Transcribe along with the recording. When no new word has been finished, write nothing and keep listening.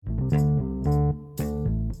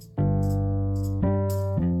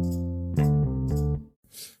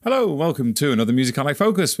Hello, welcome to another Music Ally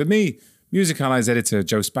Focus with me, Music Ally's editor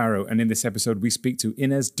Joe Sparrow, and in this episode we speak to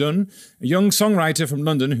Ines Dunn, a young songwriter from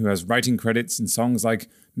London who has writing credits in songs like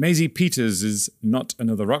Maisie Peters' Not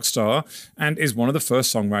Another Rock Star and is one of the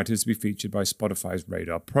first songwriters to be featured by Spotify's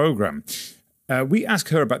Radar program. We ask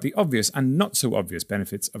her about the obvious and not so obvious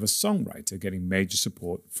benefits of a songwriter getting major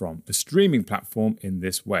support from a streaming platform in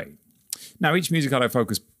this way. Now, each Music Ally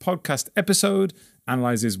Focus podcast episode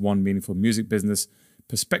analyses one meaningful music business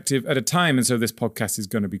perspective at a time, and so this podcast is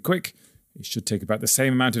going to be quick. It should take about the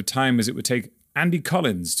same amount of time as it would take Andy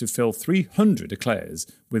Collins to fill 300 eclairs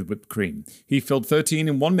with whipped cream. He filled 13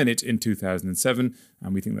 in 1 minute in 2007,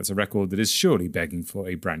 and we think that's a record that is surely begging for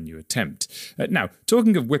a brand new attempt. Now,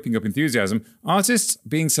 talking of whipping up enthusiasm, artists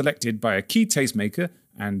being selected by a key tastemaker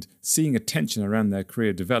and seeing attention around their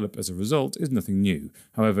career develop as a result is nothing new.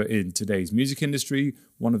 However, in today's music industry,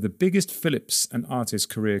 one of the biggest fillip an artist's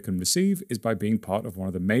career can receive is by being part of one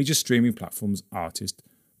of the major streaming platforms' artist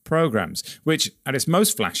programs, which at its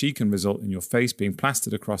most flashy can result in your face being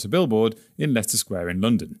plastered across a billboard in Leicester Square in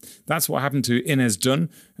London. That's what happened to Ines Dunn,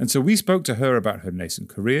 and so we spoke to her about her nascent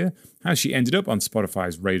career, how she ended up on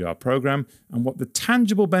Spotify's Radar program, and what the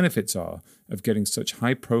tangible benefits are of getting such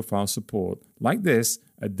high-profile support like this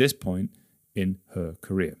at this point in her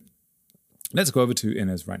career. Let's go over to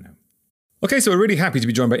Ines right now. Okay, so we're really happy to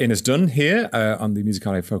be joined by Ines Dunn here on the Music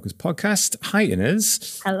Ally Focus podcast. Hi,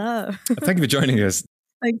 Ines. Hello. Thank you for joining us.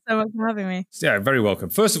 Thanks so much for having me. Yeah, very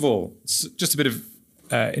welcome. First of all, just a bit of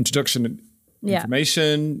introduction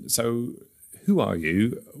information. So who are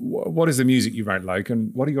you? What is the music you write like?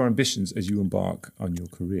 And what are your ambitions as you embark on your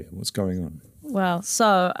career? What's going on? Well,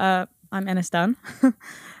 so I'm Ines Dunn.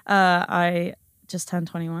 I just turned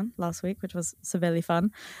 21 last week, which was severely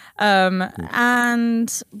fun.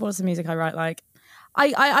 And what's the music I write like?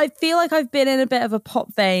 I feel like I've been in a bit of a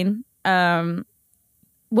pop vein.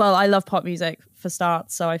 Well, I love pop music for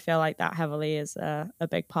starts, so I feel like that heavily is a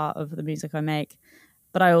big part of the music I make.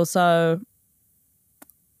 But I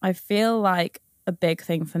feel like a big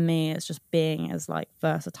thing for me is just being as like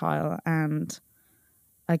versatile and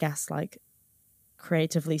I guess like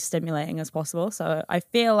creatively stimulating as possible. So I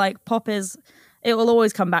feel like it will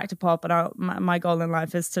always come back to pop, and my goal in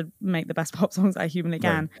life is to make the best pop songs I humanly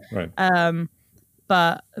can. Right.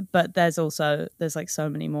 But there's like so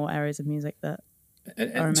many more areas of music that.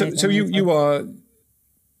 So you are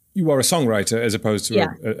a songwriter as opposed to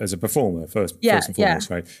as a performer first and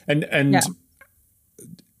foremost, right? And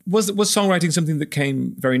was songwriting something that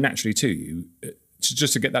came very naturally to you?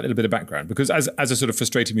 Just to get that little bit of background, because as a sort of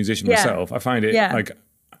frustrated musician myself, I find it like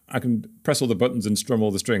I can press all the buttons and strum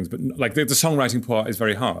all the strings, but like the songwriting part is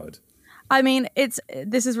very hard. I mean,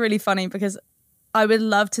 this is really funny because I would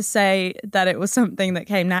love to say that it was something that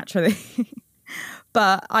came naturally.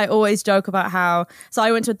 But I always joke about so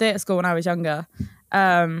I went to a theatre school when I was younger,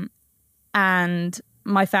 and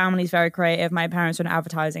my family's very creative. My parents were in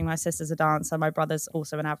advertising, my sister's a dancer, my brother's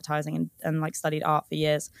also in advertising and like studied art for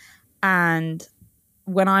years. And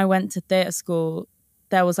when I went to theatre school,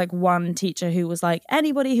 there was like one teacher who was like,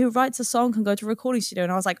 anybody who writes a song can go to a recording studio.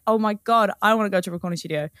 And I was like, oh my God, I want to go to a recording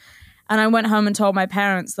studio. And I went home and told my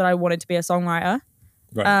parents that I wanted to be a songwriter.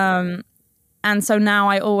 Right. And so now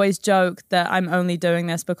I always joke that I'm only doing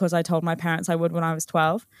this because I told my parents I would when I was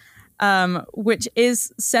 12, which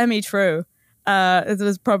is semi-true.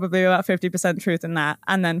 There's probably about 50% truth in that,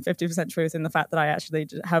 and then 50% truth in the fact that I actually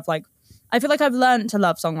have I feel like I've learned to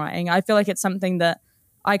love songwriting. I feel like it's something that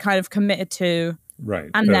I kind of committed to,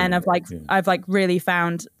 right? And then I've really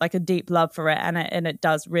found like a deep love for it, and it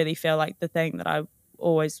does really feel like the thing that I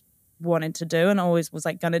always wanted to do and always was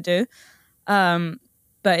like gonna do.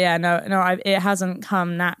 But yeah, it hasn't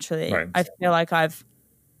come naturally. Right. I feel like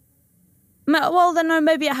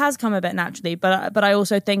maybe it has come a bit naturally, but I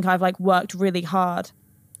also think I've like worked really hard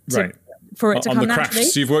for it to come naturally.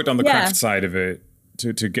 So you've worked on the craft side of it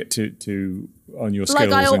to get to on your skills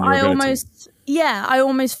and your ability. I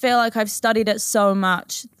almost feel like I've studied it so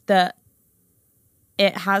much that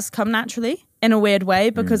it has come naturally in a weird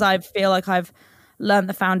way, because I feel like I've learned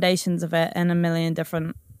the foundations of it in a million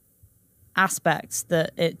different aspects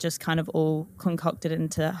that it just kind of all concocted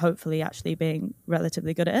into hopefully actually being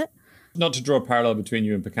relatively good at it. Not to draw a parallel between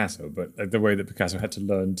you and Picasso, but the way that Picasso had to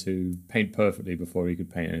learn to paint perfectly before he could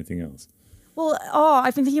paint anything else. Well,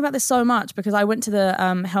 I've been thinking about this so much because I went to the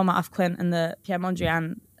Helmut af Klint and the Pierre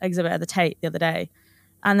Mondrian exhibit at the Tate the other day.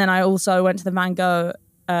 And then I also went to the Van Gogh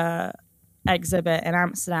exhibit in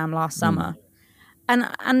Amsterdam last summer.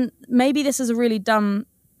 And maybe this is a really dumb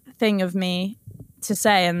thing of me to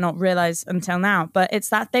say and not realize until now. But it's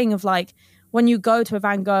that thing of like, when you go to a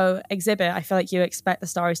Van Gogh exhibit, I feel like you expect the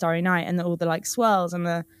Starry, Starry Night and all the like swirls and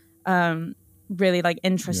the really like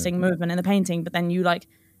interesting movement in the painting. But then you like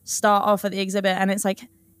start off at the exhibit and it's like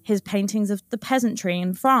his paintings of the peasantry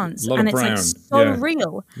in France, and it's brown. like so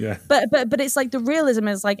real. Yeah. But it's like the realism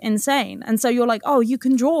is like insane, and so you're like, oh, you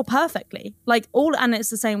can draw perfectly, like all. And it's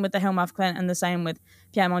the same with the Hilma Clint and the same with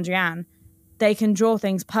Pierre Mondrian. They can draw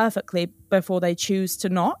things perfectly before they choose to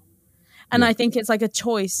not. And I think it's like a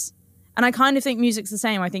choice. And I kind of think music's the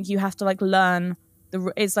same. I think you have to like learn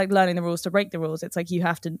it's like learning the rules to break the rules. It's like you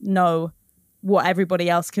have to know what everybody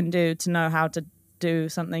else can do to know how to do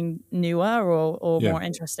something newer or more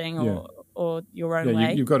interesting or your own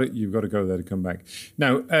way. You've got to go there to come back.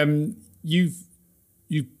 Now, you've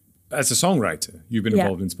as a songwriter, you've been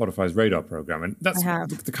involved in Spotify's Radar program, and that's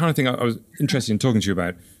the kind of thing I was interested in talking to you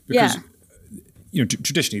about, because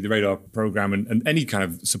traditionally the Radar program and any kind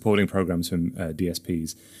of supporting programs from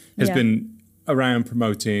DSPs has been around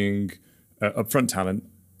promoting upfront talent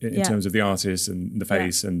in terms of the artist and the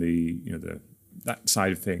face and the that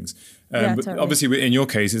side of things. But totally. Obviously, in your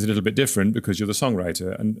case, it's a little bit different because you're the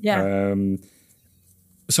songwriter. And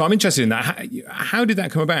so I'm interested in that. How did that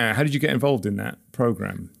come about? How did you get involved in that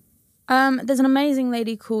program? There's an amazing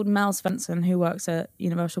lady called Mel Svensson who works at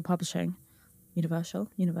Universal Publishing. Universal.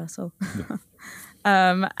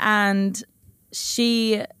 And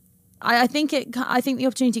she, I think the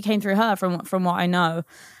opportunity came through her from what I know.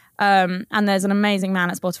 And there's an amazing man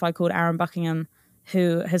at Spotify called Aaron Buckingham,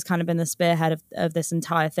 who has kind of been the spearhead of this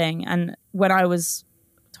entire thing. And when I was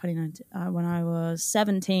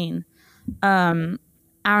 17, Aaron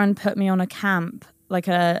put me on a camp, like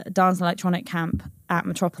a dance and electronic camp at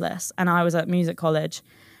Metropolis. And I was at music college,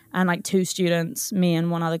 and like 2 students, me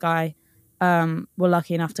and one other guy, were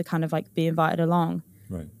lucky enough to kind of like be invited along.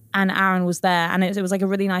 Right. And Aaron was there, and it was like a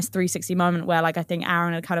really nice 360 moment where like I think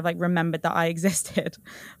Aaron had kind of like remembered that I existed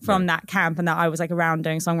from that camp and that I was like around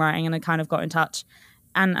doing songwriting, and had kind of got in touch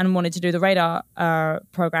and wanted to do the Radar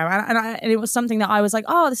program. And it was something that I was like,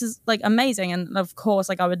 oh, this is like amazing. And of course,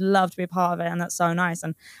 like I would love to be a part of it, and that's so nice.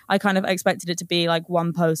 And I kind of expected it to be like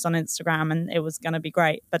one post on Instagram and it was going to be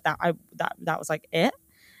great. But that was like it.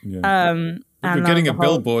 Yeah. You're getting a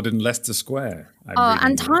billboard in Leicester Square.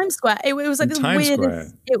 And Times Square. It was like the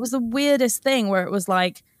weirdest. It was the weirdest thing where it was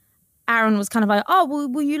like, Aaron was kind of like, oh,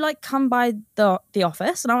 will you like come by the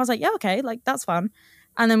office? And I was like, yeah, okay, like that's fun.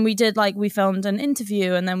 And then we filmed an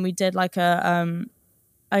interview, and then we did like an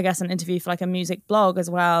interview for like a music blog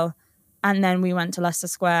as well. And then we went to Leicester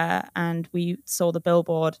Square and we saw the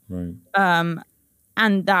billboard. Right.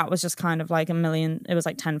 And that was just kind of like it was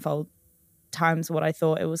like tenfold times what I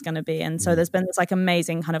thought it was going to be. And so there's been this like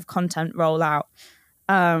amazing kind of content rollout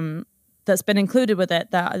that's been included with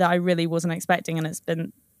it that I really wasn't expecting, and it's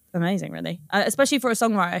been amazing, really, especially for a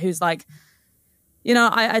songwriter who's like,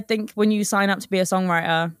 I think when you sign up to be a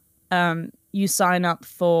songwriter, you sign up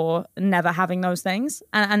for never having those things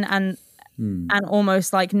and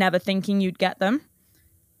almost like never thinking you'd get them.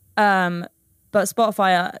 But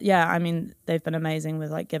Spotify, I mean, they've been amazing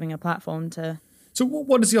with like giving a platform to. So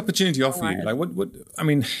what does the opportunity offer you? Like what I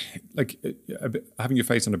mean, like having your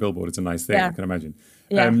face on a billboard is a nice thing, I can imagine.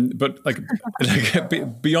 Yeah. But like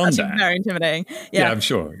beyond that, very intimidating. Yeah, I'm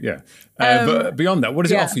sure. Yeah. But beyond that, what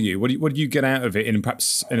does it offer you? What do you get out of it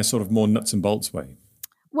perhaps in a sort of more nuts and bolts way?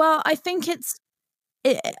 Well, I think it's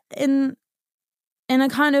in a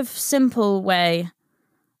kind of simple way.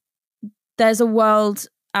 There's a world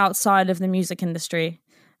outside of the music industry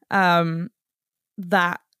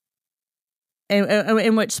that.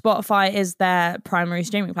 In which Spotify is their primary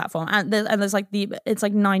streaming platform, and there's like it's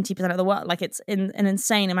like 90% of the world, like it's an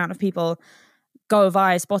insane amount of people go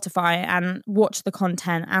via Spotify and watch the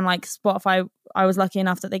content. And like Spotify, I was lucky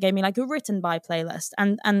enough that they gave me like a written by playlist,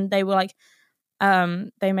 and they were like,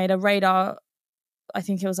 they made a Radar, I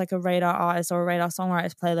think it was like a Radar artist or a Radar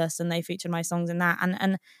songwriters playlist, and they featured my songs in that,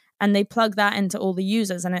 and they plug that into all the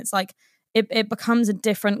users, and it's like it becomes a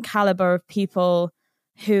different caliber of people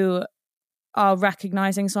who are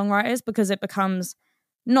recognizing songwriters, because it becomes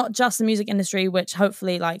not just the music industry, which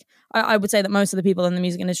hopefully like I would say that most of the people in the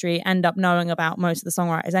music industry end up knowing about most of the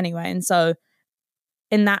songwriters anyway. And so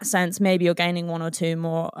in that sense, maybe you're gaining 1 or 2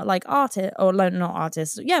 more like artists, or not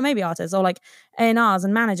artists. Yeah, maybe artists, or like A&Rs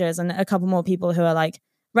and managers, and a couple more people who are like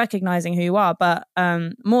recognizing who you are. But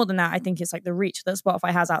more than that, I think it's like the reach that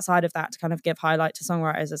Spotify has outside of that to kind of give highlight to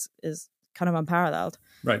songwriters is kind of unparalleled.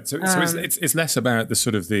 Right. So it's less about the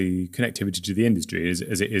sort of the connectivity to the industry as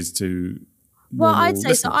it is to. Well, I'd say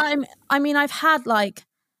listeners. so. I mean, I've had like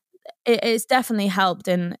it's definitely helped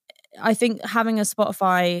in I think having a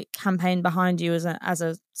Spotify campaign behind you as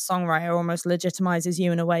a songwriter almost legitimizes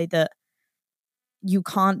you in a way that you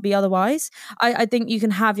can't be otherwise. I think you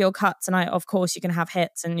can have your cuts, and of course you can have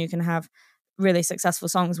hits and you can have really successful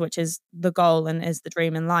songs, which is the goal and is the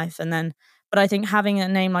dream in life. But I think having a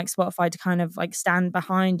name like Spotify to kind of like stand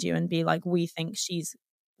behind you and be like, we think she's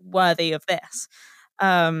worthy of this,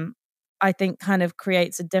 I think kind of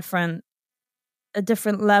creates a different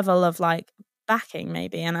level of like backing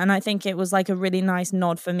maybe. And I think it was like a really nice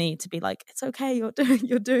nod for me to be like, it's okay,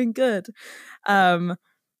 you're doing good.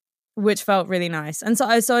 Which felt really nice. And so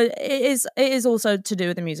it is also to do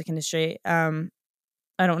with the music industry. I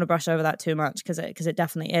don't want to brush over that too much because it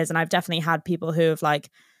definitely is. And I've definitely had people who have like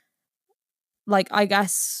I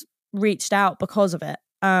guess reached out because of it.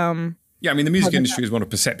 Yeah, I mean, the music industry is one of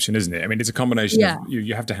perception, isn't it? I mean, it's a combination of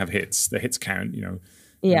you have to have hits. The hits count, you know.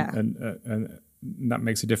 Yeah. And that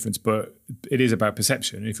makes a difference, but it is about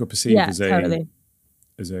perception. If you're perceived as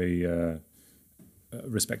a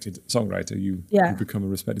respected songwriter, you become a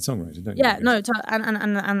respected songwriter, don't you? Yeah, no,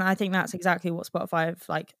 and I think that's exactly what Spotify have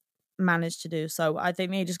like managed to do. So I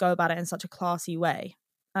think they just go about it in such a classy way,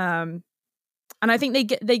 and I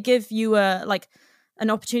think they give you an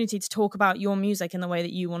opportunity to talk about your music in the way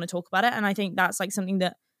that you want to talk about it. And I think that's like something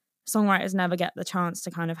that songwriters never get the chance to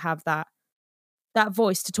kind of have that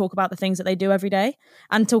voice to talk about the things that they do every day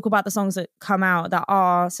and talk about the songs that come out that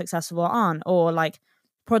are successful or aren't, or like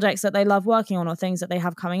projects that they love working on or things that they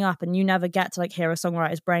have coming up. And you never get to like hear a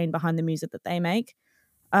songwriter's brain behind the music that they make.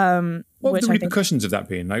 What would the repercussions of that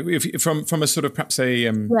being? Like if from a sort of perhaps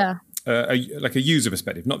like a user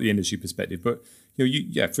perspective, not the industry perspective, but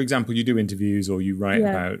for example, you do interviews or you write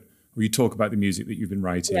about, or you talk about the music that you've been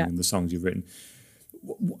writing and the songs you've written.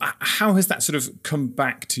 How has that sort of come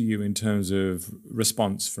back to you in terms of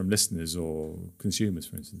response from listeners or consumers,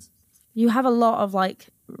 for instance? You have a lot of I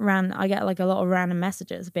get like a lot of random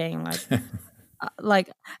messages being like, and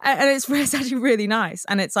it's actually really nice.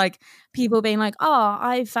 And it's like people being like, oh,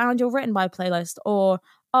 I found your Written By playlist, or,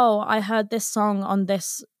 oh, I heard this song on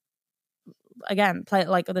this, again, play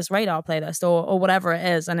like this Radar playlist or whatever it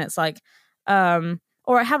is. And it's like,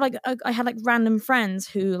 or I had random friends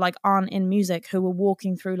who like aren't in music who were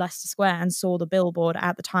walking through Leicester Square and saw the billboard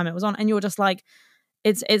at the time it was on, and you're just like,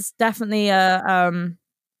 it's definitely a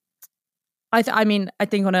I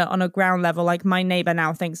think on a ground level, like my neighbor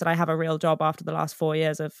now thinks that I have a real job after the last 4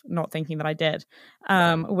 years of not thinking that I did,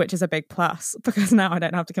 which is a big plus because now I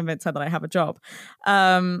don't have to convince her that I have a job.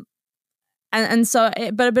 And so,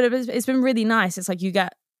 it's been really nice. It's like you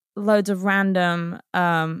get loads of random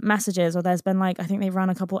messages, or there's been like, I think they've run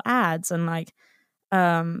a couple ads, and like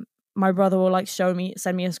my brother will like send me a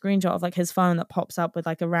screenshot of like his phone that pops up with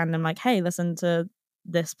like a random like, hey, listen to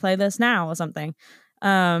this playlist now or something,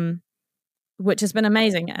 which has been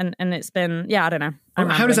amazing. And it's been, I don't know.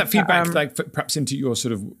 How does that feedback like perhaps into your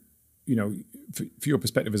sort of, for your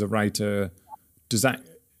perspective as a writer, does that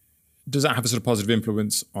have a sort of positive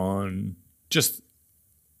influence on just,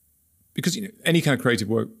 because any kind of creative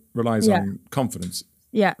work relies on confidence.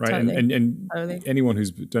 Yeah, right. Totally. And totally. Anyone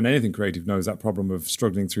who's done anything creative knows that problem of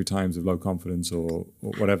struggling through times of low confidence or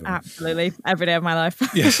whatever. Absolutely, every day of my life.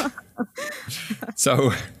 Yes.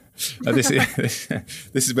 So this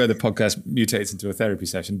is where the podcast mutates into a therapy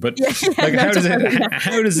session. But how does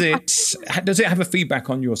it have a feedback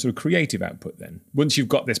on your sort of creative output then? Once you've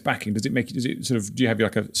got this backing, do you have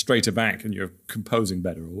like a straighter back and you're composing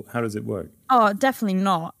better, or how does it work? Oh, definitely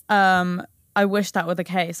not. I wish that were the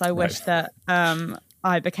case. I wish that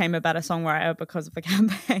I became a better songwriter because of the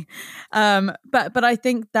campaign. But I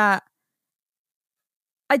think that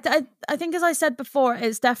I think, as I said before,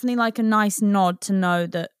 it's definitely like a nice nod to know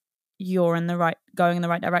that you're going in the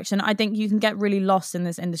right direction. I think you can get really lost in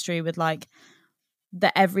this industry with like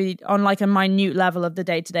on like a minute level of the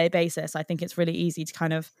day-to-day basis. I think it's really easy to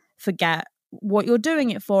kind of forget what you're doing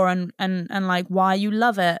it for and like why you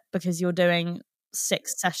love it, because you're doing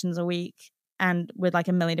 6 sessions a week and with like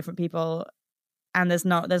a million different people, and there's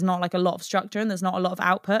not like a lot of structure and there's not a lot of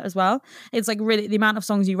output as well. It's like really the amount of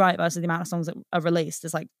songs you write versus the amount of songs that are released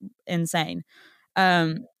is like insane.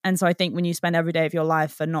 And so I think when you spend every day of your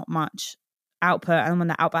life for not much output, and when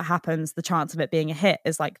the output happens, the chance of it being a hit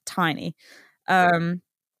is like tiny. That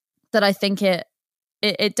I think it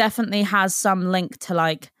definitely has some link to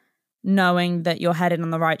like knowing that you're headed on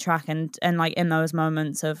the right track, and like in those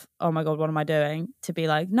moments of, oh my God, what am I doing? To be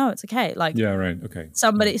like, no, it's okay. Like, yeah, right. Okay.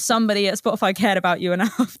 Somebody at Spotify cared about you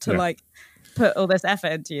enough to like put all this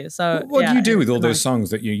effort into you. So what do you do with all those songs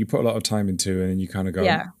that you put a lot of time into, and then you kind of go,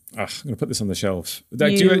 I'm going to put this on the shelf. Do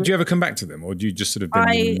you ever come back to them, or do you just sort of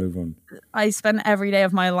binge them and move on? I spend every day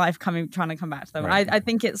of my life trying to come back to them. Right. I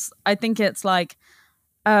think it's like,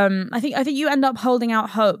 I think you end up holding out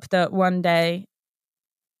hope that one day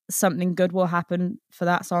something good will happen for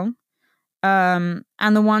that song. And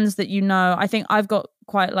the ones that I think I've got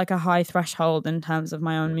quite like a high threshold in terms of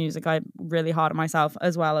my own music. I'm really hard on myself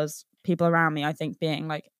as well as people around me. I think being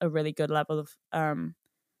like a really good level of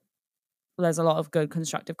there's a lot of good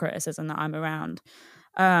constructive criticism that I'm around,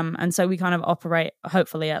 and so we kind of operate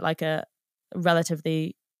hopefully at like a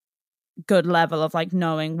relatively good level of like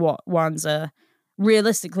knowing what ones are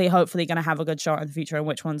realistically hopefully going to have a good shot in the future and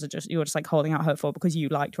which ones are you're just like holding out hope for because you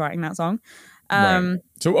liked writing that song. Right.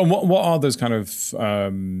 So and what are those kind of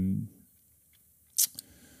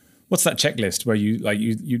what's that checklist where you like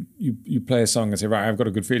you play a song and say, right, I've got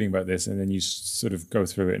a good feeling about this, and then you sort of go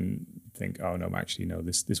through it and think, oh no, actually no,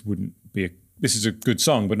 this wouldn't be this is a good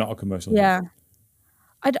song but not a commercial hit.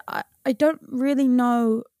 I don't really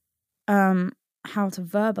know how to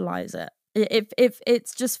verbalize it. If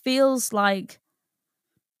it just feels like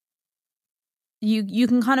you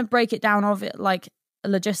can kind of break it down of it like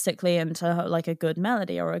logistically into like a good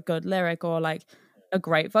melody or a good lyric or like a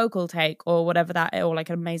great vocal take or whatever that, or like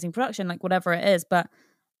an amazing production, like whatever it is. But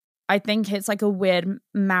I think it's like a weird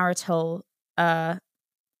marital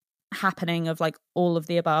happening of like all of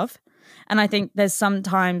the above. And I think there's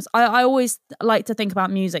sometimes I always like to think about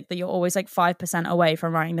music that you're always like 5% away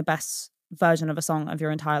from writing the best version of a song of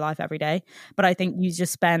your entire life every day. But I think you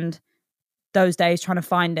just spend those days trying to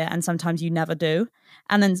find it, and sometimes you never do.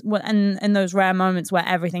 And then in those rare moments where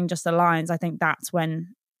everything just aligns, I think that's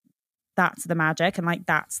the magic, and like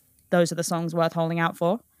those are the songs worth holding out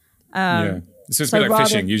for. So it's a bit like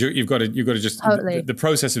fishing. You've got to just totally. The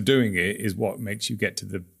process of doing it is what makes you get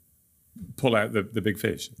to pull out the big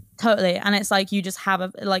fish. Totally. And it's like you just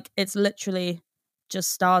have it's literally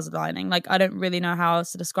just stars aligning. Like I don't really know how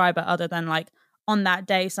else to describe it other than like on that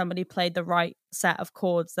day somebody played the right set of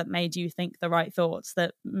chords that made you think the right thoughts,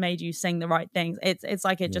 that made you sing the right things. It's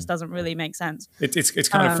like it just doesn't really make sense. It's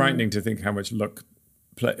kind of frightening to think how much luck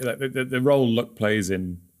the role luck plays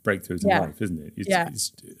in breakthroughs in life, isn't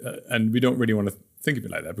it? And we don't really want to think of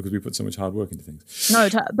it like that because we put so much hard work into things. No,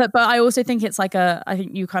 but I also think it's like I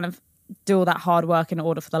think you kind of do all that hard work in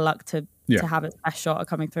order for the luck to have its best shot of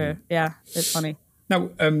coming through. Yeah, it's funny. Now,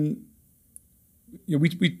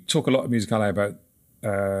 we talk a lot at Music Ally about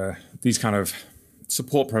these kind of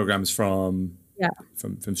support programs from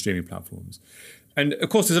streaming platforms, and of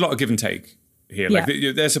course, there's a lot of give and take here. Like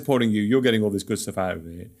they're supporting you, you're getting all this good stuff out of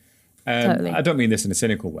it. Totally. I don't mean this in a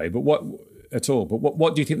cynical way, but what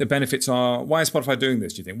do you think the benefits are? Why is Spotify doing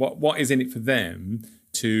this? Do you think what is in it for them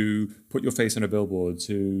to put your face on a billboard,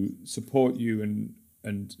 to support you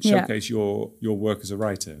and showcase your work as a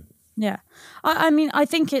writer? Yeah, I mean, I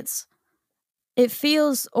think it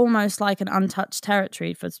feels almost like an untouched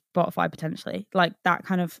territory for Spotify potentially, like that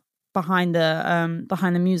kind of behind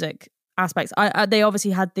the music aspects. They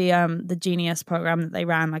obviously had the Genius program that they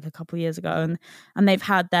ran like a couple of years ago, and they've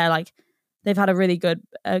had a really good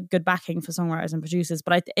backing for songwriters and producers.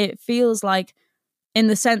 But it feels like, in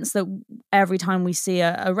the sense that every time we see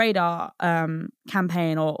a radar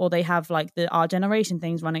campaign or they have like the Our Generation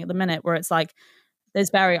things running at the minute, where it's like there's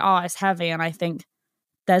very artist heavy, and I think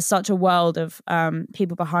there's such a world of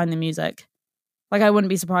people behind the music. Like I wouldn't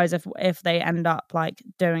be surprised if they end up like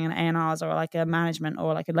doing an A&Rs or like a management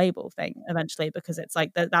or like a label thing eventually, because it's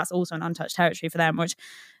like that's also an untouched territory for them.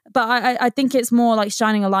 But I think it's more like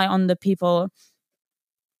shining a light on the people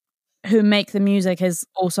who make the music is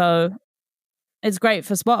also, it's great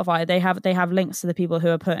for Spotify. They have links to the people who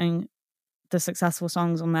are putting the successful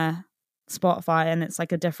songs on their Spotify, and it's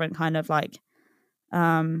like a different kind of like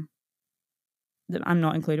I'm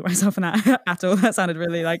not including myself in that at all. That sounded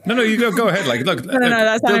really like no. You go ahead. Like look, no,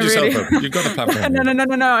 that sounded build yourself really... up. You've got the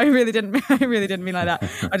platform. No. I really didn't mean like that.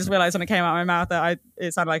 I just realized when it came out of my mouth that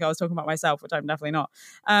it sounded like I was talking about myself, which I'm definitely not.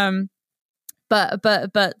 But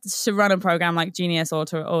to run a program like Genius or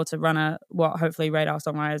to run what hopefully Radar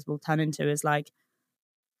Songwriters will turn into is like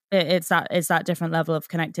it's that different level of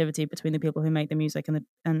connectivity between the people who make the music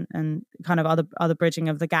and kind of other bridging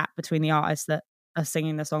of the gap between the artists that are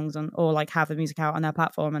singing the songs or like have the music out on their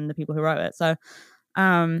platform and the people who wrote it. So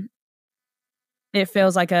it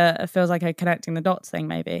feels like a connecting the dots thing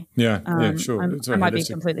maybe. Yeah, sure. I might be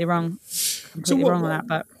completely wrong on that,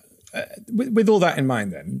 but with all that in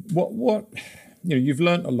mind, then what you've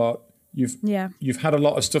learned a lot. You've had a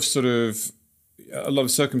lot of stuff, sort of a lot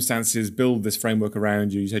of circumstances build this framework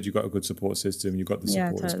around you. You said you've got a good support system. You've got the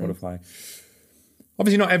support of Spotify.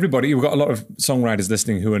 Obviously, not everybody. You've got a lot of songwriters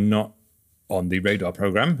listening who are not on the radar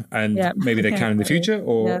program, and Yeah. maybe they can in the future,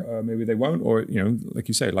 or Yeah. maybe they won't, or like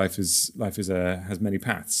you say, life has many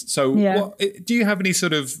paths. So, Yeah. do you have any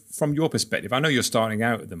sort of, from your perspective? I know you're starting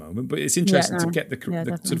out at the moment, but it's interesting to get the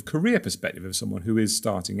sort of career perspective of someone who is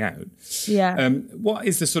starting out. Yeah. What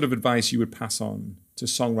is the sort of advice you would pass on to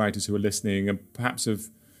songwriters who are listening, and perhaps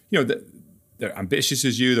they're ambitious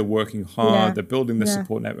as you, they're working hard, they're building the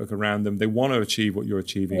support network around them, they want to achieve what you're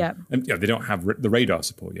achieving, and they don't have the radar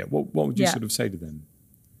support yet. What would you sort of say to them?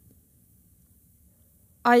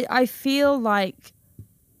 I feel like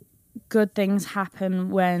good things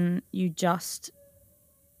happen when you just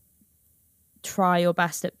try your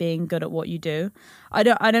best at being good at what you do. I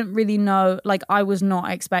don't really know, like I was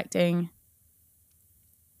not expecting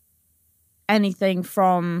anything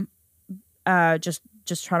from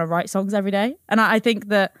just trying to write songs every day. And I think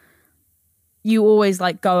that you always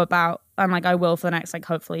like go about, and like I will for the next like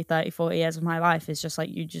hopefully 30-40 years of my life, is just like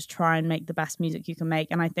you just try and make the best music you can make.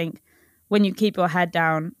 And I think when you keep your head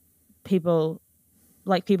down, people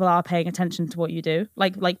are paying attention to what you do.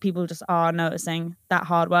 Like people just are noticing that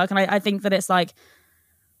hard work. And I think that it's like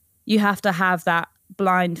you have to have that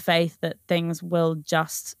blind faith that things will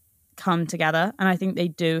just come together, and I think they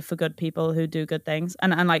do for good people who do good things.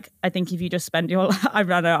 And like I think if you just spend your I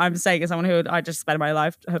don't know, I'm saying as someone who I just spend my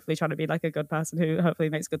life hopefully trying to be like a good person who hopefully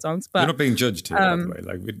makes good songs. But you're not being judged here, by the way.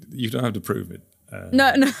 Like you don't have to prove it.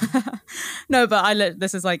 No, but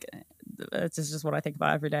this is like it's just what I think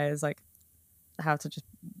about every day, is like how to just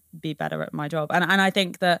be better at my job. And I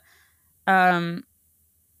think that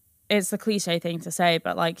it's the cliche thing to say,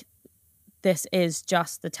 but like this is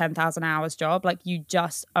just the 10,000 hours job. Like you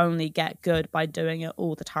just only get good by doing it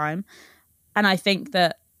all the time. And I think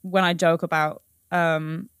that when I joke about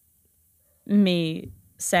me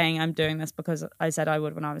saying I'm doing this because I said I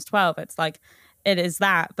would when I was 12, it's like, it is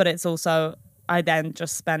that, but it's also, I then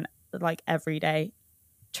just spent like every day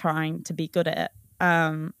trying to be good at it.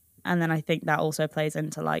 And then I think that also plays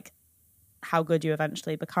into like how good you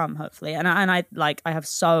eventually become, hopefully. And I have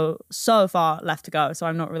so far left to go, so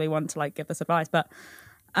I'm not really one to like give this advice, but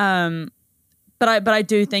I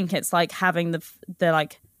do think it's like having the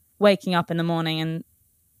like waking up in the morning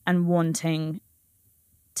and wanting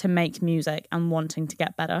to make music and wanting to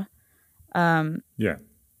get better. So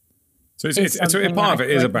it's part of it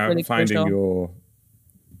is about really finding crucial.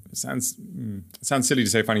 It sounds silly to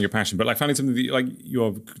say finding your passion, but like finding something that like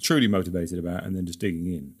you're truly motivated about, and then just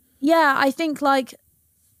digging in. Yeah, I think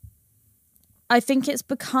it's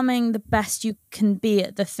becoming the best you can be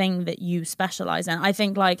at the thing that you specialize in. I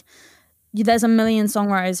think like there's a million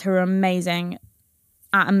songwriters who are amazing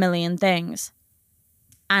at a million things.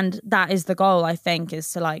 And that is the goal, I think,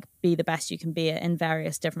 is to like be the best you can be in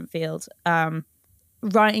various different fields.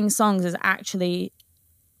 Writing songs is actually,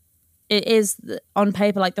 it is on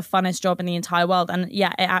paper like the funnest job in the entire world. And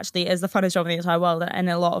yeah, it actually is the funnest job in the entire world in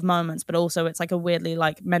a lot of moments, but also it's like a weirdly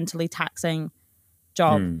like mentally taxing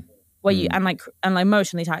job where you, and like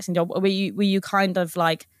emotionally taxing job where you kind of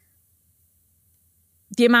like,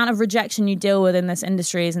 the amount of rejection you deal with in this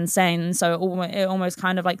industry is insane. So it almost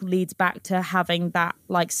kind of like leads back to having that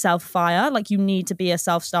like self-fire. Like you need to be a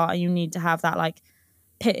self-starter. You need to have that like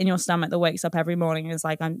pit in your stomach that wakes up every morning and is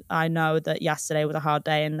like, I know that yesterday was a hard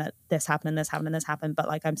day and that this happened and this happened and this happened, but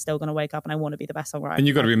like I'm still going to wake up and I want to be the best songwriter. And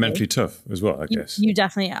you've got to be mentally tough as well, I guess. You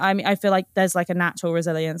definitely, I mean, I feel like there's like a natural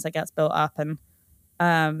resilience that gets built up, and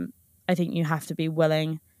I think you have to be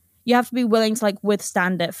willing. You have to be willing to like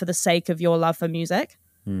withstand it for the sake of your love for music.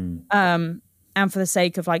 And for the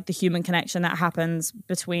sake of like the human connection that happens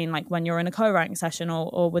between like when you're in a co-writing session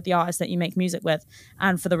or with the artist that you make music with,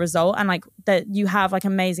 and for the result, and like that you have like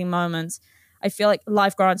amazing moments. I feel like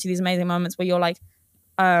life grants you these amazing moments where you're like,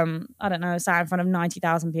 I don't know, sat in front of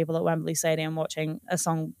 90,000 people at Wembley Stadium watching a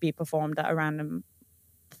song be performed at a random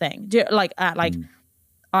thing.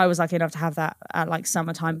 I was lucky enough to have that at like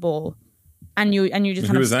Summertime Ball, and you just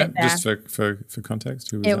kind of sit there. Just for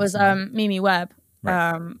context, who was it that? Was Mimi Webb.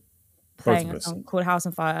 Right. Playing a song called House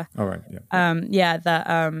on Fire. Oh, right, yeah. That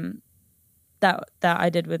I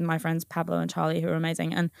did with my friends Pablo and Charlie, who are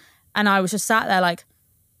amazing. And I was just sat there like,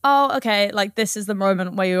 oh, okay, like this is the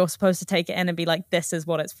moment where you're supposed to take it in and be like, this is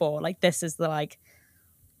what it's for. Like this is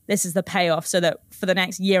the payoff, so that for the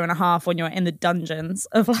next year and a half when you're in the dungeons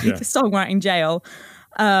of like songwriting jail,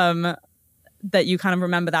 that you kind of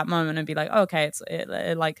remember that moment and be like, oh, okay,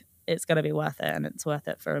 it's going to be worth it, and it's worth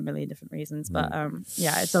it for a million different reasons. But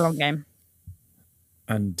it's a long game.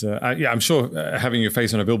 And I'm sure having your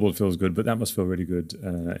face on a billboard feels good, but that must feel really good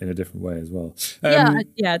in a different way as well.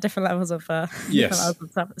 Different levels of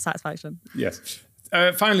satisfaction. Yes.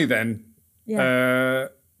 Finally, then,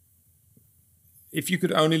 if you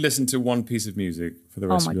could only listen to one piece of music for the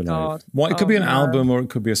rest of your life, it could be an album or it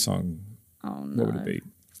could be a song. Oh no. What would it be?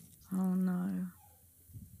 Oh no.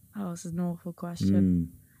 Oh, this is an awful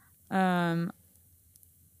question.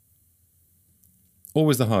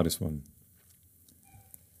 Always the hardest one.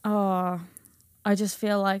 Oh, I just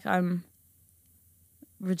feel like I'm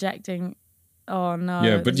rejecting. Oh no.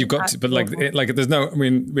 Yeah, but you've got to, but there's no, I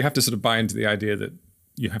mean, we have to sort of buy into the idea that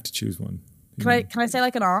you have to choose one. Can I say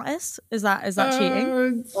like an artist? Is that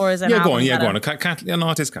cheating? Or is it go on. An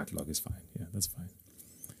artist catalogue is fine. Yeah, that's fine.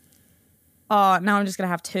 Oh, now I'm just going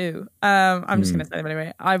to have two. I'm just going to say them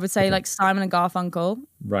anyway. I would say like Simon and Garfunkel.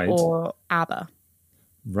 Right. Or ABBA.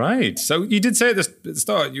 Right. So you did say at the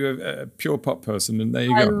start you were a pure pop person, and there you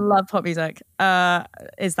go. I love pop music.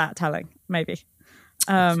 Is that telling? Maybe.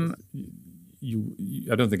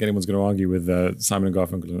 I don't think anyone's going to argue with Simon and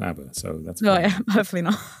Garfunkel and ABBA, so that's no, yeah, hopefully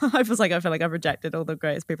not. I feel like I've rejected all the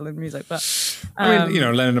greatest people in music, but I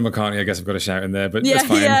mean, Lennon and McCartney, I guess I've got a shout in there, but that's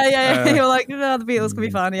fine. Yeah. You're like, no, the Beatles can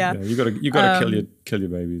be fun, yeah. You got to kill your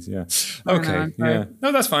babies, yeah. Okay,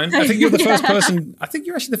 no, that's fine. I think you're the first person. I think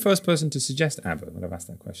you're actually the first person to suggest ABBA when I've asked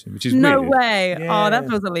that question, which is no weird. way. Yeah. Oh, that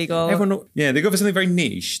feels illegal. They go for something very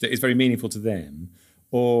niche that is very meaningful to them,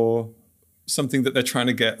 or something that they're trying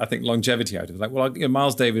to get, I think, longevity out of. Like, well,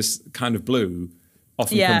 Miles Davis Kind of Blue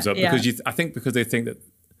often comes up because they think that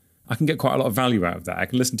I can get quite a lot of value out of that. I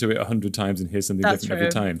can listen to it 100 times and hear something different every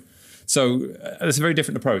time. So it's a very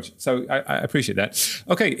different approach. So I appreciate that.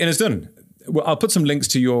 Okay, Ines Dunn. Well, I'll put some links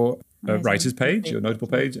to your writers page, your notable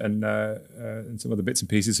page, and some other bits and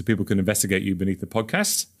pieces so people can investigate you beneath the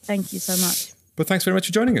podcast. Thank you so much. But thanks very much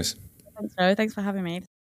for joining us. Thanks for having me.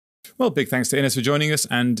 Well, big thanks to Ines for joining us,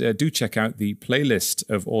 and do check out the playlist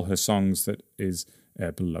of all her songs that is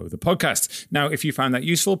below the podcast. Now, if you found that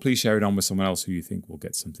useful, please share it on with someone else who you think will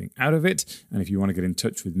get something out of it. And if you want to get in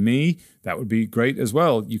touch with me, that would be great as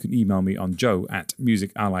well. You can email me on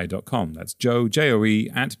joe@musically.com. That's Joe, Joe,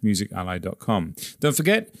 @musically.com. Don't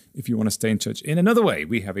forget, if you want to stay in touch in another way,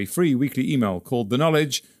 we have a free weekly email called The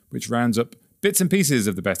Knowledge, which rounds up bits and pieces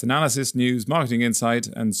of the best analysis, news, marketing insight,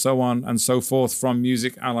 and so on and so forth from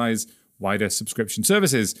Music Ally's wider subscription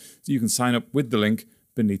services. So you can sign up with the link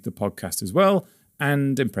beneath the podcast as well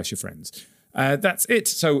and impress your friends. That's it.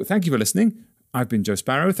 So thank you for listening. I've been Joe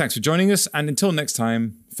Sparrow. Thanks for joining us. And until next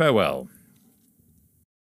time, farewell.